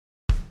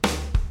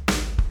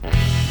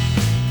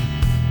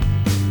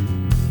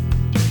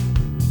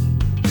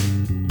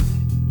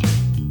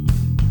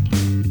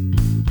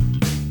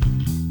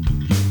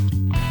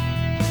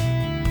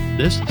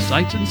This is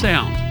Sights and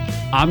Sounds.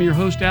 I'm your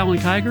host, Alan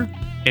Kiger,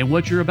 and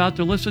what you're about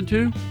to listen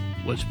to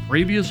was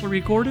previously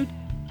recorded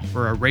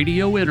for a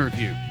radio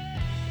interview.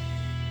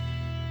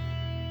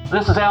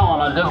 This is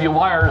Alan on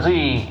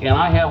WYRZ, and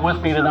I have with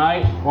me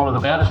tonight one of the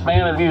baddest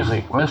men in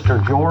music,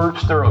 Mr. George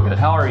Thorogood.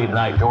 How are you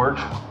tonight, George?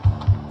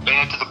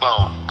 Bad to the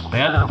bone.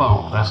 Bad to the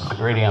bone. That's the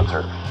great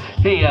answer.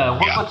 Hey,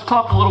 let's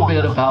talk a little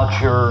bit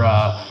about your,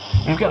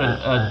 you've got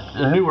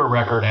a newer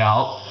record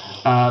out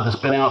that's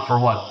been out for,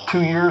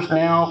 2 years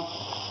now?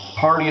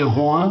 Party of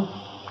One?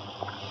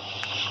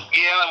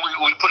 Yeah,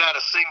 we put out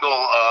a single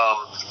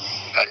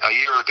a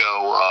year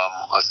ago,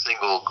 a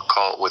single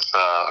called with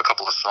a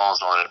couple of songs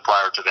on it.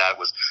 Prior to that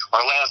was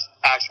our last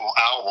actual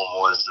album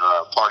was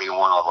Party of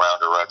One on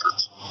Rounder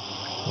Records.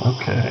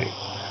 Okay.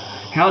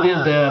 How did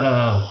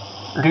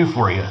that do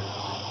for you?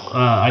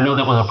 I know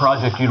that was a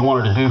project you'd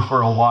wanted to do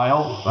for a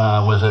while.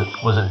 Was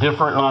it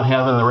different not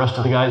having the rest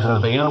of the guys in the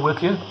band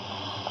with you?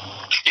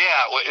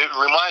 Yeah, it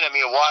reminded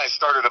me of why I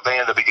started a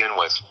band to begin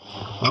with.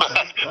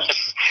 Okay.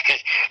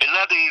 It's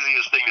not the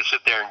easiest thing to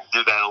sit there and do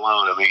that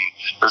alone. I mean,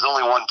 there's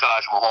only one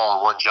Taj Mahal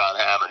and one John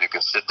Hammond who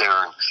can sit there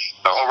and,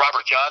 or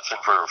Robert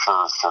Johnson for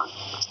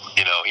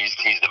he's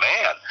the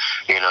man,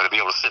 to be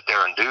able to sit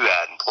there and do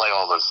that and play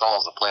all those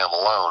songs and play them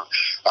alone.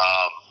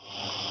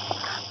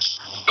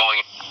 Going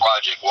into the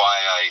project, why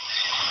I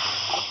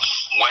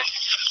went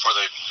for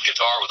the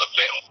guitar with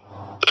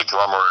a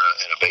drummer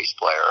and a bass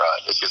player.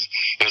 It was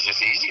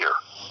just easier,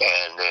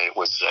 and it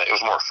was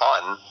more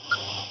fun.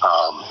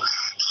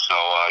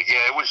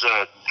 It was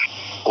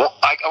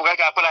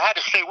but I had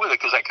to stay with it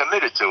because I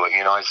committed to it.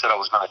 I said I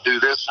was going to do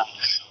this, and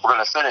we're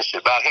going to finish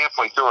it. About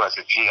halfway through it, I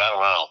said, "Gee, I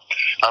don't know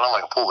if I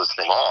can pull this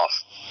thing off."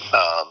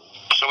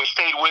 So we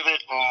stayed with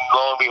it, and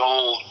lo and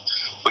behold,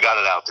 we got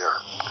it out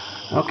there.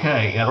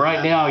 Okay, and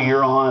right now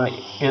you're on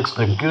It's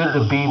the Good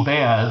to Be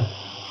Bad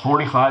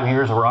 45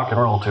 Years of Rock and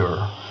Roll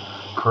Tour,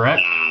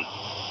 correct?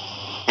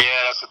 Yeah,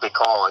 that's what they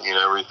call it.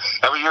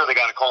 Every year they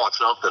got to call it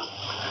something.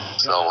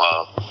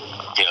 So,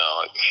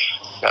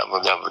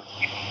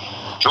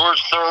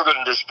 George Thorogood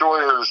and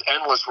Destroyer's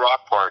Endless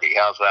Rock Party.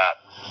 How's that?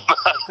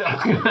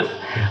 That's good.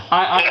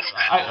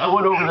 I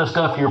went over the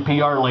stuff your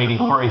PR lady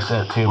Lori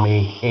sent to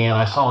me, and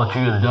I saw that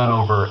you had done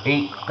over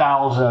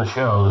 8,000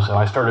 shows, and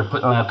I started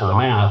putting that to the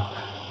math.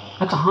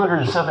 That's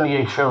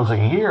 178 shows a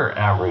year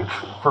average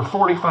for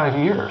 45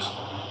 years.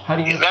 How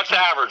do you? Yeah, that's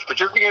average, but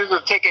you're going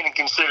to take into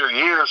consider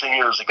years and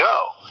years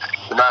ago.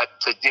 Not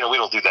to, we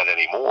don't do that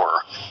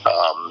anymore.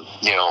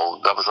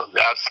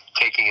 That's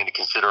taking into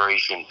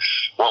consideration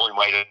what we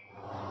might have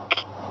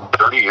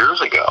 30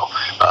 years ago.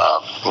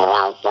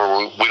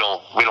 Where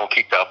we don't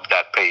keep up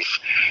that pace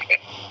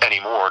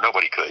anymore.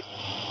 Nobody could.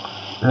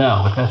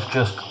 No, but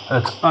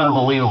that's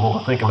unbelievable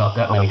to think about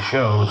that many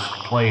shows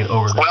played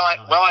over the.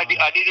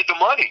 I needed the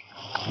money.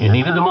 You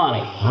needed the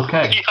money.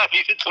 Okay. Yeah, I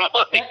needed the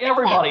money.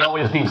 Everybody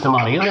always needs the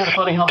money. Isn't that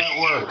funny how that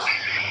works?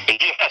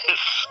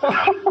 Yes.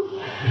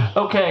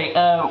 Okay,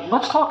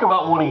 let's talk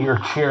about one of your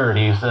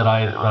charities that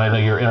I know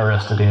you're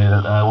interested in,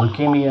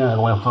 Leukemia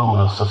and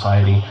Lymphoma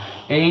Society.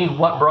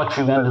 What brought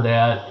you into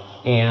that,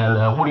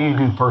 and what do you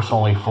do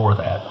personally for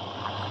that?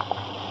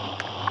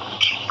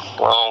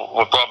 Well,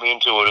 what brought me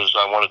into it is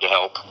I wanted to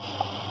help.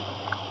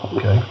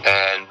 Okay.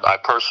 And I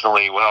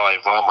personally, I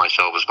involved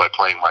myself was by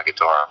playing my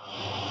guitar.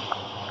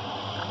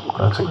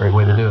 That's a great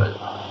way to do it.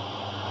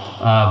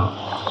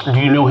 Do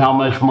you know how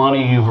much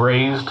money you've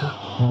raised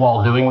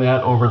while doing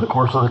that over the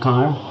course of the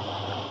time?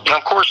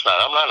 Of course not.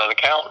 I'm not an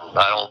accountant.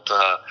 I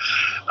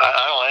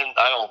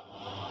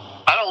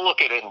don't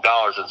look at it in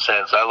dollars and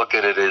cents. I look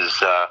at it as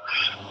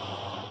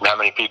how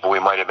many people we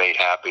might have made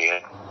happy,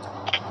 and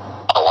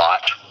a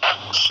lot.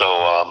 So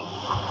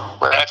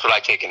that's what I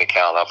take into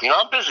account of.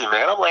 I'm busy,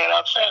 man. I'm laying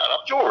out sound.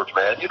 I'm George,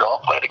 man.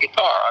 I'm playing the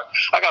guitar.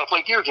 I got to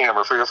play Gear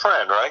Jammer for your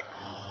friend, right?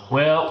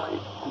 Well,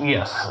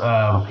 yes.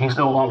 He's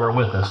no longer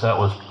with us. That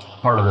was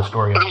part of the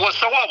story. Well,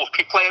 so what? We'll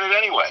keep playing it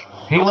anyway.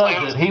 He loved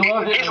it.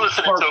 He's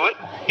listening to it.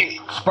 He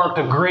sparked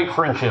a great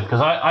friendship because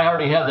I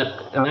already had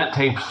that, and that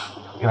tapes,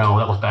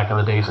 that was back in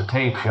the days of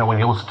tapes, when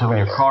you listened to them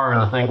in your car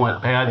and the thing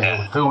went bad,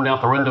 you filmed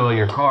out the window of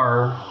your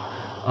car.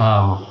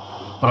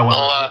 But I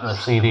wasn't getting a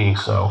CD,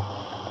 so.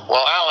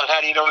 Well, Alan, how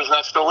do you know he's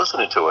not still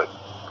listening to it?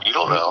 You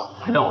don't know.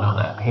 I don't know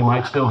that. He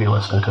might still be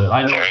listening to it.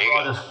 I know he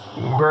brought us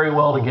very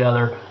well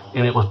together.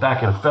 And it was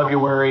back in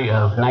February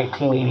of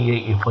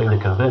 1988. You played the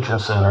convention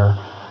center,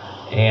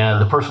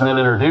 and the person that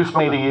introduced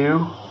me to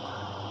you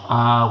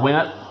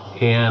went,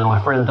 and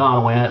my friend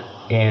Don went,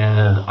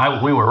 and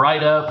we were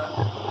right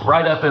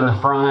up in the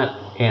front,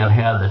 and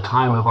had the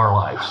time of our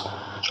lives.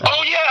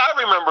 Oh yeah, I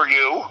remember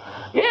you.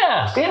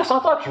 Yes, I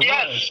thought you would.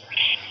 Yes.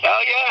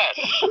 Oh yes,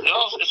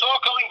 it's all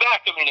coming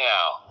back to me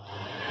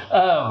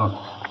now.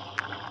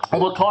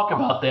 We'll talk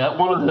about that.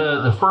 One of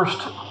the first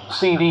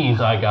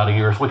CDs I got of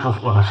yours, which was,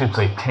 I should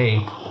say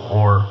tape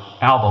or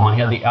album, I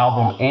had the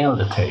album and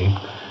the tape,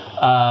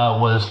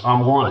 was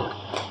I'm Wanted,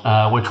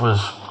 which was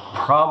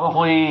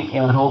probably,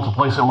 it holds a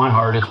place in my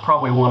heart. It's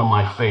probably one of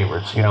my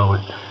favorites.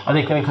 I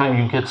think anytime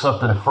you get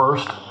something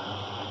first,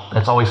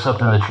 that's always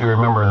something that you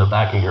remember in the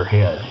back of your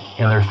head.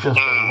 And there's just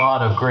a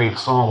lot of great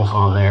songs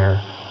on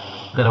there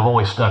that have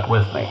always stuck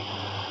with me.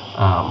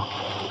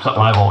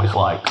 Something I've always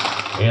liked.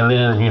 And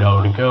then,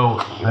 to go,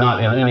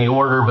 not in any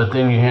order, but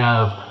then you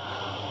have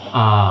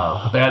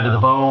Bad to the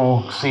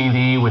Bone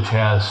CD, which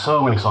has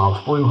so many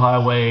songs. Blue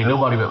Highway,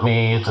 Nobody But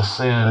Me, It's a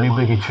Sin, New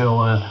Biggie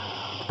Chillin',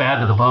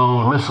 Bad to the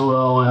Bone, Miss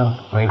Llewellyn,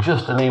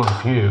 just to name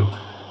a few.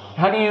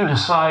 How do you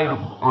decide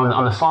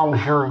on the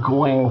songs you're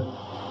going,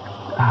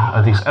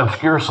 these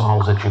obscure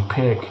songs that you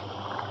pick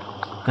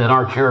that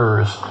aren't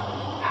yours?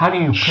 How do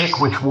you pick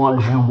which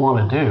ones you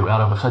want to do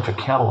out of such a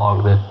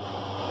catalog that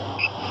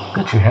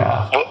you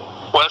have?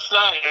 Well, it's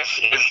not as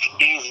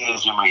easy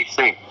as you may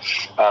think.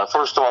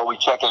 First of all, we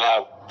check it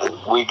out.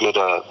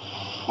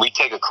 We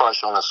take a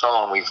crush on a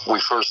song. We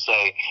first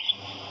say,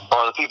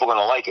 are the people going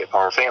to like it?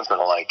 Are our fans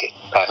going to like it?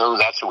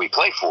 That's who we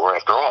play for,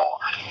 after all.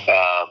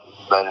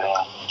 Then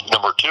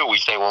number two, we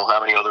say, well,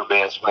 how many other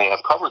bands may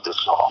have covered this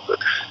song? But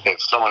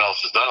if someone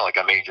else has done it, like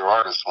a major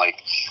artist,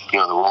 like the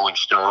Rolling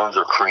Stones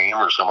or Cream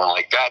or someone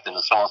like that, then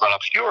the song's not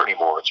obscure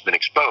anymore. It's been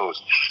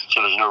exposed,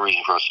 so there's no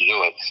reason for us to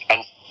do it.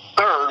 And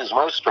third, is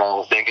most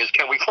strong thing, is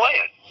can we play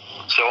it?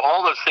 So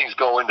all those things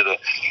go into the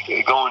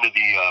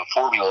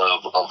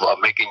formula of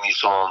making these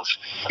songs,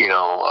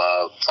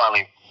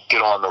 finally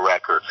get on the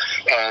record.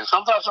 And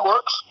sometimes it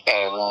works,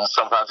 and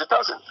sometimes it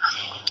doesn't.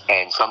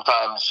 And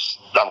sometimes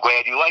I'm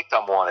glad you liked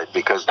Unwanted,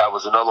 because that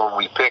was another one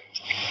we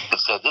picked and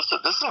said, this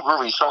is a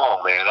groovy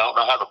song, man. I don't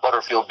know how the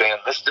Butterfield Band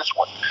missed this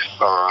one,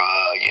 or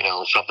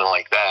something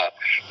like that.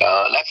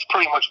 That's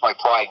pretty much my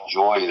pride and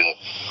joy,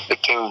 the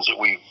tunes that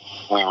we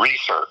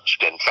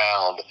researched and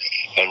found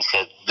and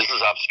said, this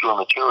is obscure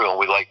material, and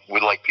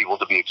we'd like people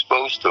to be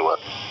exposed to it.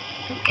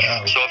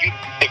 So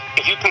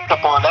if you picked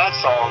up on that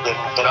song, then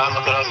I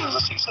look at us as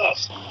a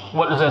success.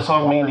 What does that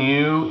song mean to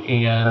you,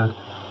 and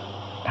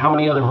how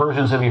many other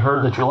versions have you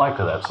heard that you liked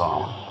of that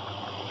song?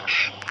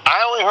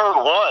 I only heard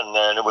one,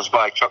 and it was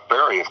by Chuck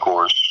Berry, of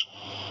course.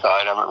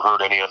 I never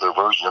heard any other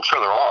version. I'm sure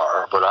there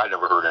are, but I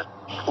never heard it.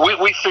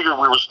 We figured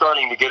we were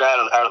starting to get out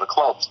of the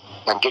clubs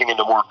and getting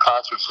into more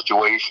concert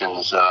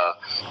situations,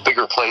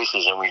 bigger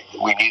places, and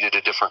we needed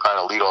a different kind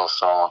of leadoff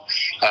song.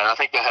 And I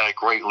think that had a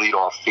great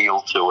leadoff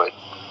feel to it.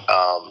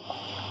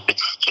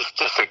 It's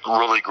just a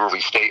really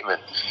groovy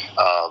statement.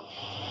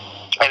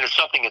 And it's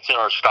something that's in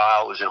our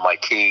style, it was in my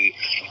key,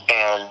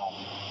 and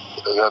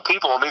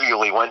people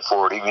immediately went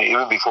for it,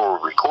 even before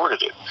we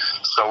recorded it.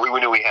 So we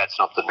knew we had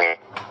something there.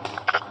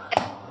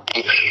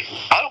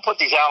 I don't put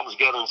these albums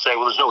together and say,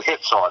 well, there's no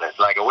hits on it.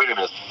 And I go, wait a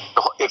minute,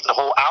 if the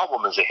whole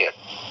album is a hit,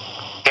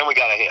 then we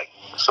got a hit.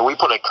 So we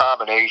put a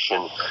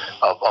combination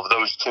of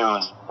those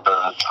tunes,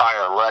 the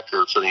entire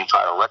record, so the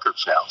entire record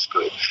sounds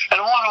good.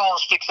 And one of them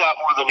sticks out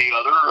more than the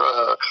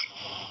other,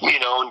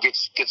 and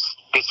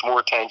gets more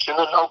attention,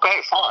 and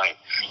okay, fine.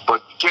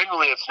 But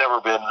generally, it's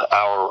never been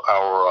our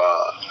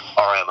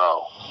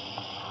MO.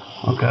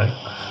 Okay.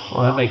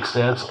 Well, that makes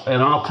sense.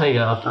 And I'll tell you,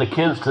 the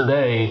kids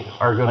today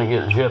are going to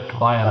get gypped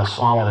buying a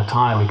song at a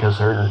time, because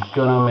they're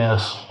going to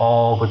miss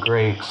all the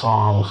great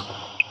songs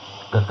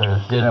that they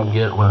didn't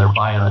get when they're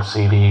buying the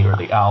CD or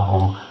the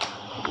album.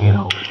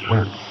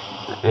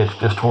 It's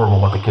just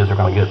horrible what the kids are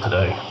going to get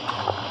today.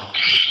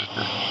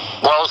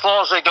 Well, as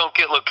long as they don't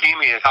get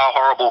leukemia, how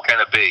horrible can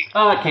it be?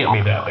 Oh, it can't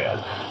be that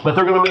bad. But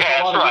they're going to miss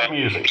a lot of good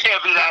music. It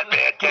can't be that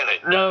bad, can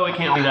it? No, it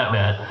can't be that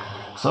bad.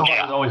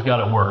 Somebody's always got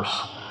it worse.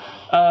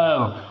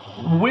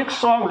 Which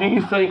song do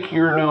you think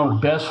you're known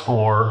best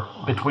for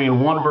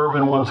between One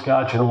Bourbon, One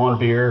Scotch, and One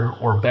Beer,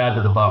 or Bad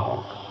to the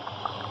Bone?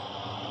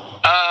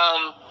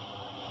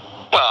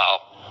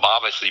 Well,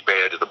 obviously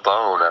Bad to the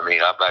Bone. I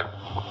mean, I've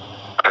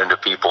been to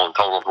people and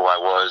told them who I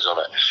was on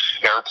an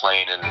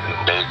airplane, and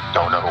they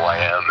don't know who I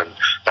am, and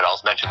then I'll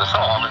mention the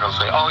song, and they'll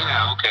say, oh,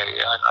 yeah, okay,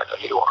 yeah, I know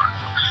who you are.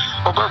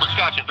 Well, Bourbon,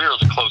 Scotch, and Beer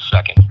is a close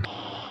second.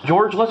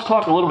 George, let's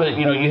talk a little bit.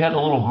 You had a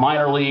little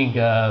minor league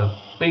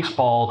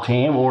baseball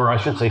team, or I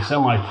should say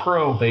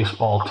semi-pro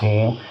baseball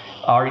team.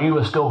 Are you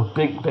a still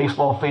big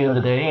baseball fan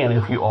today? And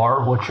if you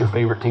are, what's your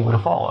favorite team to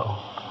follow?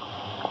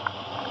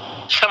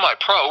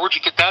 Semi-pro? Where'd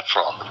you get that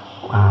from?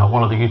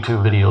 One of the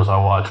YouTube videos I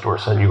watched where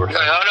it said you were...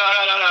 No.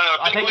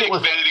 Big leagues,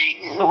 baby.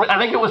 I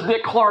think it was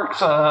Dick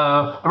Clark's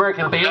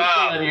American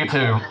Bandstand on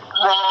YouTube.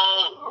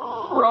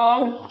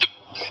 Wrong?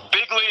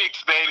 Big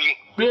leagues, baby.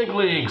 Big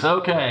leagues,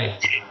 okay.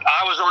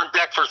 I was on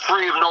deck for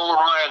 3 of Nolan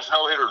Ryan's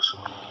no-hitters.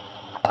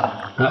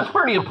 That's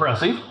pretty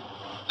impressive.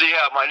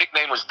 Yeah, my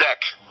nickname was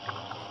Deck.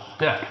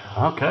 Deck,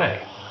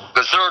 okay.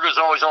 The Thorogood's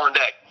always on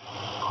deck.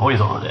 Always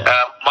on deck.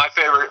 My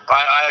favorite,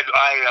 I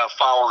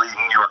follow the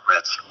New York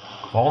Mets.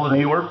 Follow the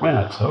New York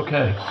Mets,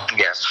 okay.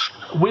 Yes.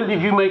 When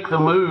did you make the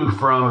move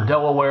from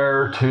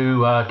Delaware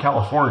to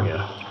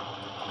California?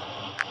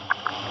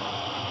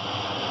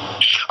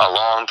 A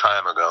long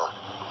time ago.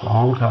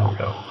 Long time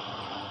ago.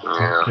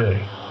 Yeah.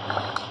 Okay.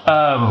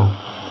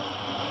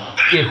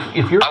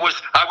 If you're...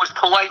 I was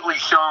politely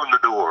shown the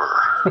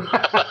door.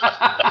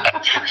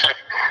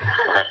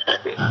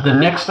 The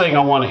next thing I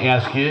want to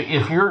ask you,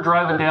 if you're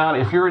driving down,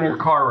 if you're in your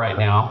car right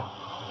now,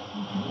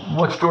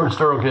 What's George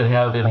Thorogood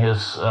have in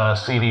his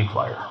CD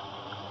player?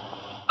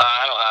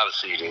 I don't have a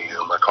CD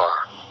in my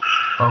car.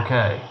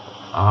 Okay.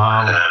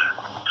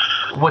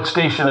 What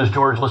station is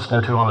George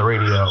listening to on the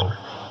radio?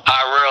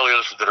 I rarely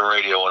listen to the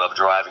radio when I'm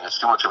driving. It's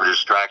too much of a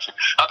distraction.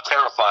 I'm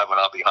terrified when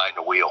I'm behind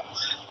the wheel.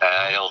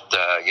 I don't,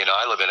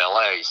 I live in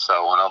LA,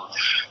 so when I'm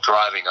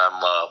driving,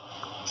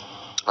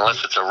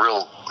 unless it's a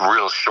real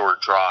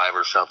short drive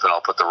or something,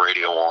 I'll put the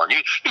radio on.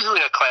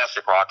 Usually a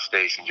classic rock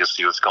station, just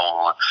see what's going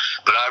on.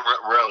 But I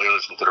rarely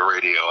listen to the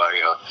radio.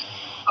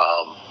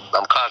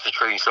 I'm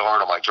concentrating so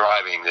hard on my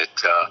driving that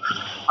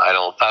I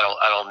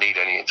don't need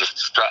any.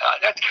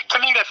 To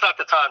me, that's not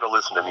the time to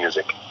listen to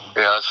music.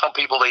 Some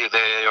people they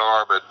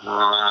are, but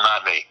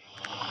not me.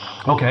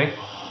 Okay.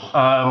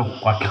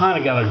 I kind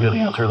of got a good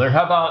answer there.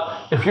 How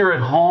about if you're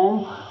at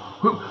home?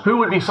 Who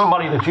would be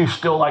somebody that you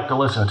still like to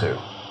listen to?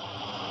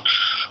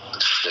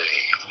 Let's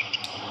see.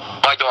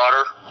 My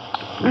daughter.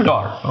 Your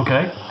daughter.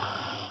 Okay.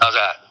 How's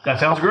that? That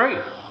sounds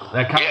great.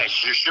 Yeah,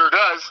 she sure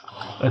does.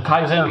 It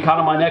ties in kind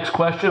of my next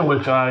question,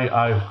 which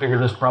I figured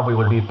this probably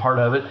would be part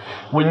of it.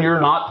 When you're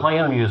not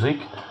playing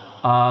music,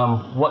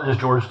 what does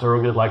George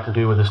Thorogood like to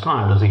do with his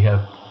time? Does he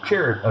have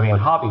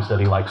hobbies that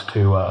he likes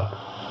to?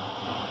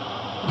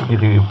 Do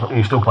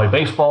you still play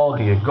baseball?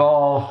 Do you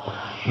golf?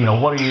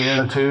 What are you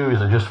into?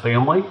 Is it just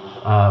family?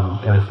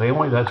 And his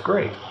family, that's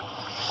great.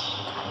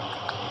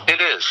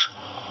 It is.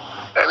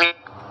 I mean,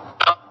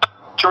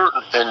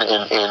 Jordan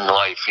in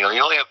life, you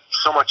only have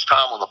so much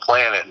time on the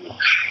planet, and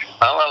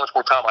I don't know how much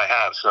more time I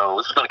have, so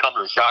this is going to come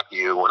to a shock to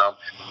you. When I'm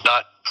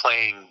not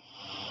playing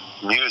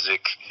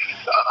music,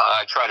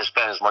 I try to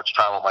spend as much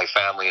time with my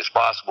family as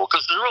possible,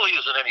 because there really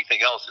isn't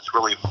anything else that's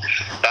really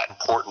that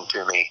important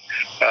to me.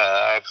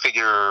 I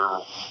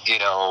figure,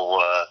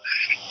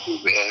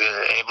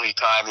 every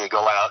time you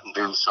go out and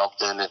do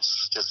something,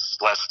 it's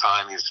just less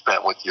time you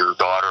spent with your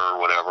daughter or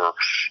whatever.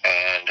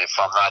 And if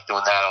I'm not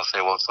doing that, I'll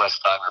say, well, it's less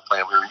time you're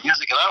playing with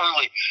music. And I don't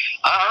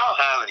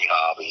have any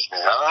hobbies,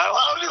 man. I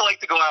don't really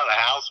like to go out of the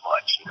house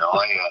much.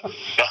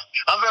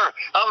 I'm very,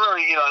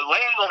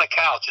 laying on the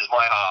couch is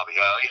my hobby.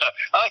 I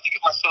like to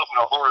get myself in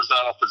a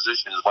horizontal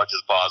position as much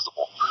as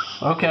possible.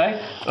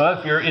 Okay.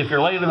 Well, if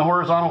you're laying in a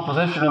horizontal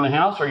position in the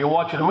house, are you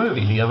watching a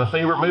movie? Do you have a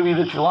favorite movie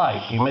that you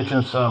like? You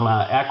mentioned some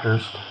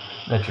actors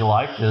that you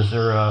liked. Is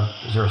there a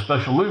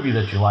special movie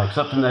that you like?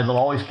 Something that'll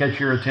always catch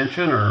your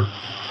attention, or?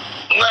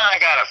 I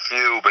got a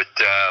few, but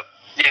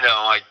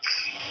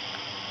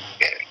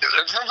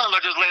sometimes I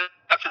just lay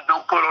and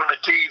don't put on the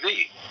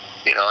TV.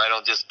 I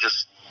don't just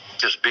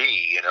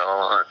be,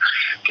 or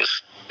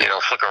just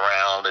flick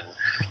around, and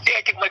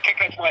it can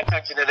catch my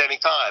attention at any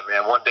time.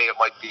 Man, one day it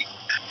might be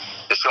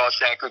The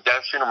Shawshank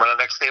Redemption, and the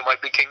next day it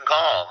might be King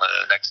Kong, and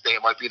the next day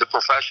it might be The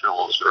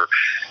Professionals, or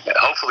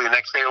hopefully the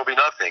next day it'll be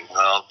nothing.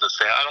 I'll just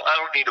say I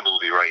don't need a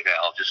movie right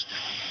now. I'll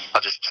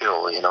just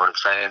chill. You know what I'm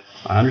saying?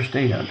 I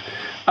understand.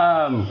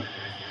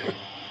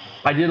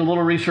 I did a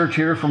little research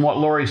here from what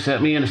Lori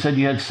sent me, and it said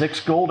you had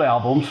 6 gold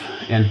albums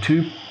and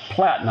 2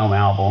 platinum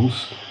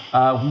albums.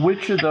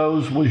 Which of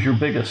those was your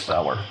biggest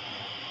seller?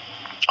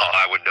 Oh,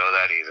 I wouldn't know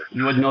that either.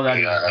 You wouldn't know that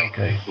either?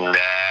 Okay. Nah,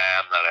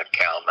 I'm not an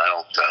accountant. I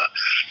don't.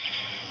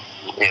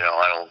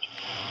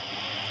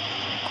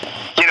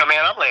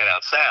 Man, I'm laying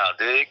out sound,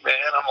 dig,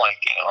 man. I'm like,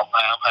 I'm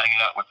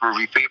hanging out with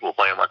groovy people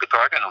playing my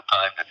guitar. I got no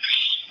time to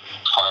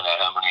find out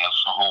how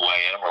who I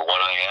am or what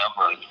I am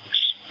or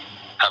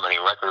how many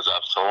records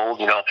I've sold.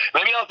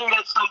 Maybe I'll do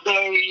that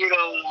someday.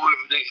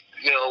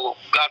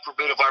 God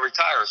forbid if I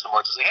retire so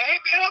much. Say, hey,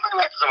 man, how many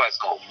records have I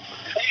sold?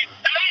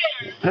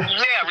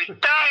 Yeah,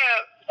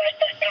 retire.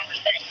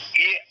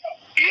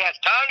 Yeah, it's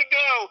time to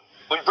go.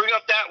 When you bring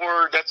up that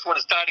word, that's when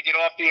it's time to get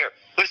off the air.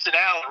 Listen,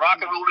 Alan,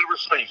 rock and roll never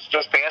sleeps.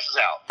 Just passes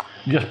out.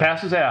 Just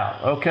passes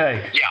out.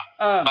 Okay. Yeah.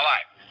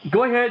 Bye-bye.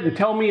 Go ahead and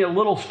tell me a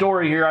little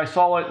story here. I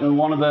saw it in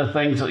one of the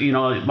things that,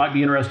 it might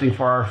be interesting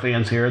for our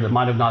fans here that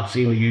might have not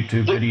seen the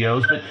YouTube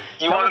videos. But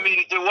you wanted me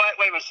to do what?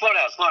 Wait a minute. Slow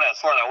down.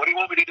 What do you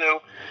want me to do?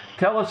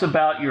 Tell us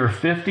about your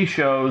 50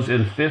 shows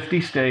in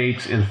 50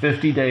 states in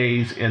 50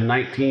 days in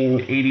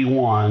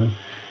 1981.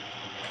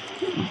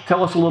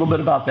 Tell us a little bit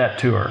about that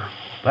tour.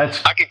 I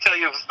can tell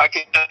you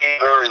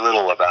very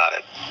little about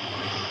it.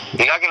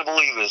 You're not going to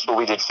believe this, but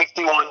we did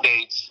 51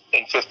 dates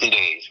in 50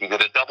 days. We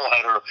did a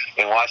doubleheader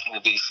in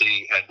Washington,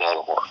 D.C. and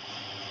Baltimore.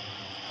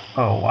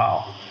 Oh,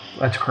 wow.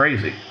 That's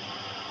crazy.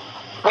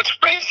 What's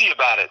crazy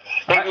about it?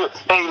 Hey,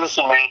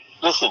 listen, man.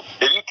 Listen,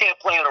 if you can't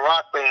play in a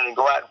rock band and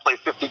go out and play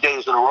 50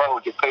 days in a row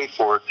and get paid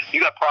for it, you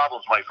got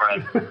problems, my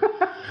friend.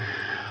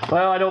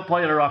 Well, I don't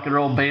play in a rock and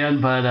roll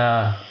band, but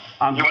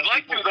you would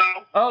like to,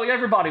 though. Oh,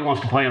 everybody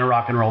wants to play in a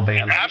rock and roll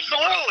band.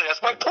 Absolutely.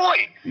 That's my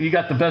point. You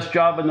got the best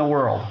job in the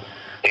world.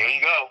 There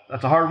you go.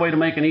 That's a hard way to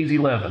make an easy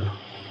living.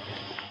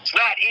 It's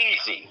not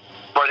easy,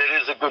 but it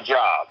is a good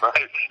job,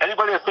 right?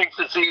 Anybody who thinks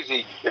it's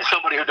easy is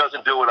somebody who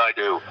doesn't do what I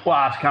do. Well,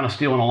 I was kind of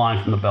stealing a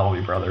line from the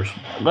Bellamy Brothers.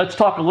 Let's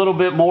talk a little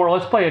bit more.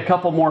 Let's play a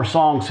couple more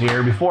songs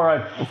here before I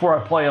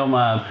play them.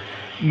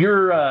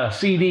 Your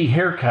CD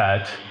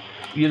Haircut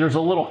there's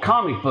a little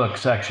comic book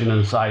section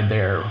inside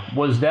there.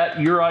 Was that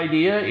your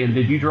idea, and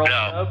did you draw it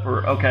up?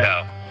 Or okay?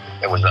 No,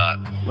 it was not.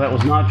 That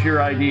was not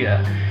your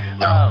idea.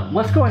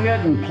 Let's go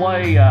ahead and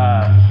play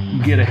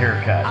Get a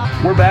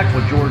Haircut. We're back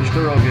with George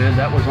Thorogood.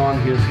 That was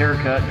on his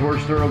haircut.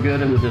 George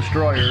Thorogood and the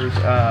Destroyers.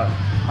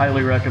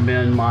 Highly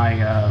recommend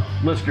my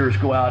listeners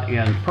go out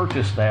and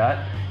purchase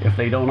that if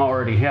they don't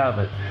already have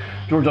it.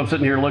 George, I'm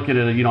sitting here looking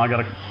at it. I got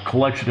a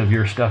collection of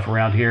your stuff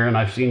around here, and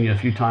I've seen you a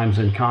few times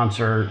in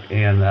concert.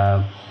 And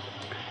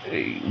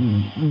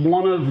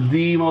one of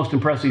the most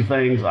impressive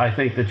things I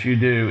think that you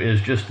do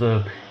is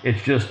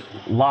it's just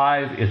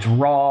live, it's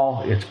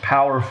raw, it's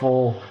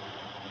powerful.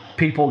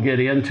 People get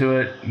into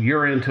it,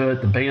 you're into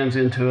it, the band's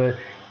into it,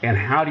 and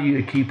how do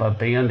you keep a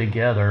band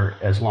together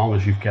as long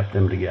as you've kept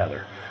them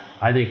together?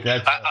 I think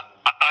that's... I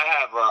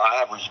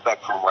have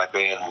respect for my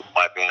band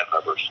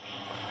members.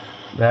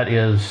 That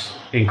is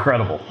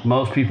incredible.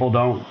 Most people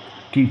don't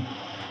keep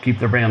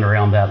their band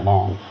around that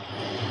long.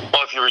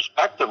 Well, if you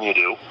respect them, you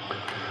do.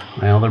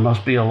 Well, there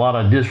must be a lot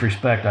of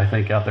disrespect, I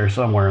think, out there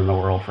somewhere in the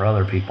world for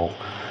other people.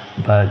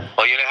 But...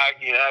 Well, you know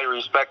how you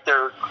respect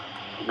your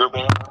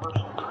band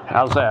members?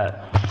 How's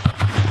that?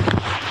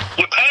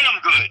 You pay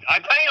them good. I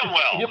pay them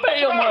well. You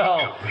pay them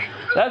well.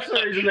 That's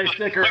the reason they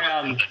stick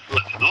around.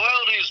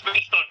 Loyalty is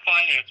based on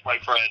finance, my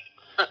friend.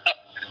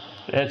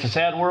 It's a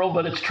sad world,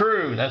 but it's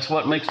true. That's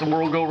what makes the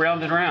world go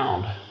round and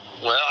round.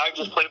 Well, I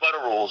just play by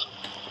the rules.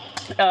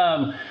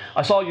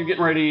 I saw you're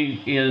getting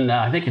ready in,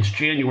 I think it's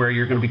January,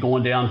 you're going to be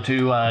going down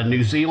to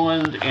New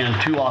Zealand and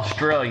to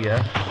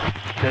Australia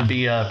to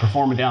be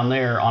performing down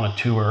there on a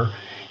tour.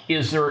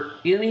 Is there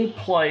any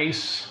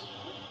place,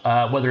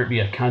 whether it be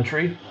a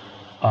country,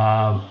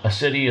 a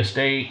city, a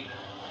state,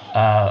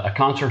 a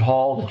concert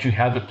hall that you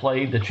haven't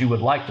played that you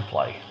would like to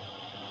play?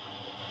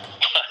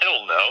 I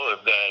don't know.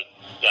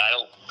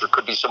 There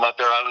could be some out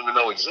there I don't even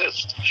know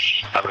exist.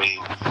 I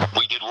mean,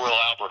 we did Royal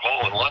Albert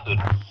Hall in London.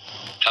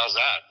 How's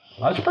that?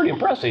 That's pretty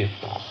impressive.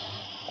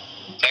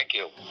 Thank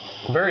you.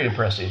 Very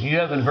impressive. You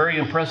have a very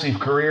impressive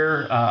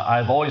career.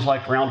 I've always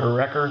liked Rounder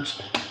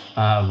Records.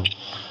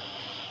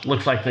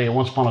 Looks like they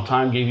once upon a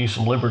time gave you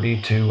some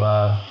liberty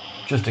to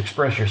just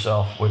express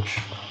yourself, which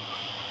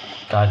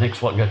I think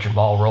is what got your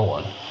ball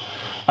rolling.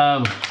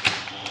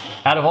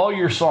 Out of all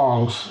your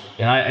songs,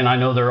 and I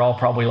know they're all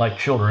probably like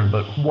children,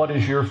 but what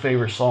is your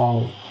favorite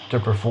song to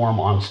perform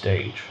on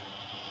stage?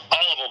 All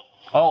of them.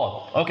 All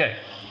of them. Okay.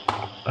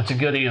 That's a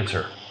good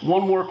answer.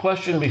 One more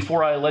question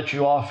before I let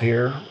you off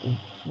here.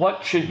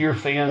 What should your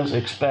fans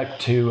expect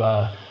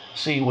to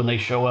see when they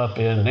show up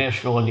in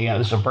Nashville, Indiana?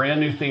 This is a brand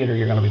new theater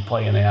you're going to be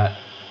playing at.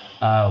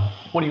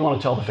 What do you want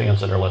to tell the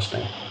fans that are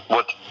listening?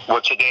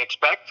 What should they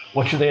expect?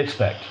 What should they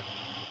expect?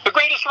 The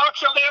greatest rock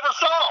show they ever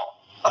saw.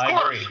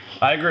 Of course.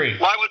 I agree.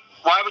 Why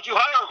would you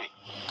hire me?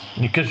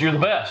 Because you're the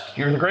best.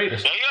 You're the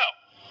greatest. There you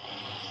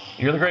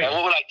go. You're the greatest.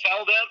 And what would I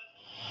tell them?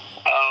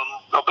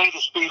 Obey the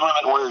speed limit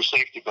and wear your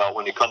safety belt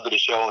when you come to the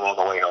show and on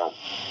the way home.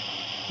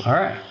 All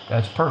right.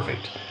 That's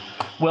perfect.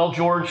 Well,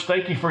 George,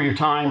 thank you for your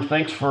time.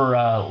 Thanks for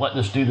letting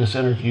us do this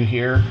interview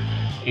here.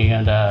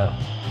 And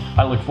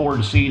I look forward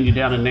to seeing you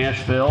down in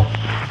Nashville.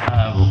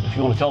 If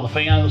you want to tell the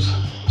fans,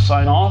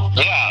 sign off.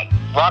 Yeah,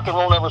 rock and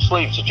roll never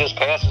sleeps. It just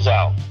passes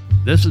out.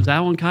 This is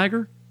Alan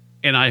Kiger,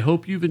 and I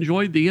hope you've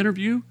enjoyed the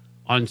interview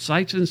on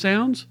Sights and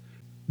Sounds.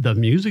 The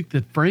music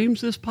that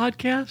frames this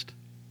podcast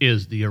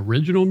is the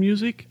original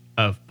music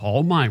of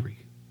Paul Myrie.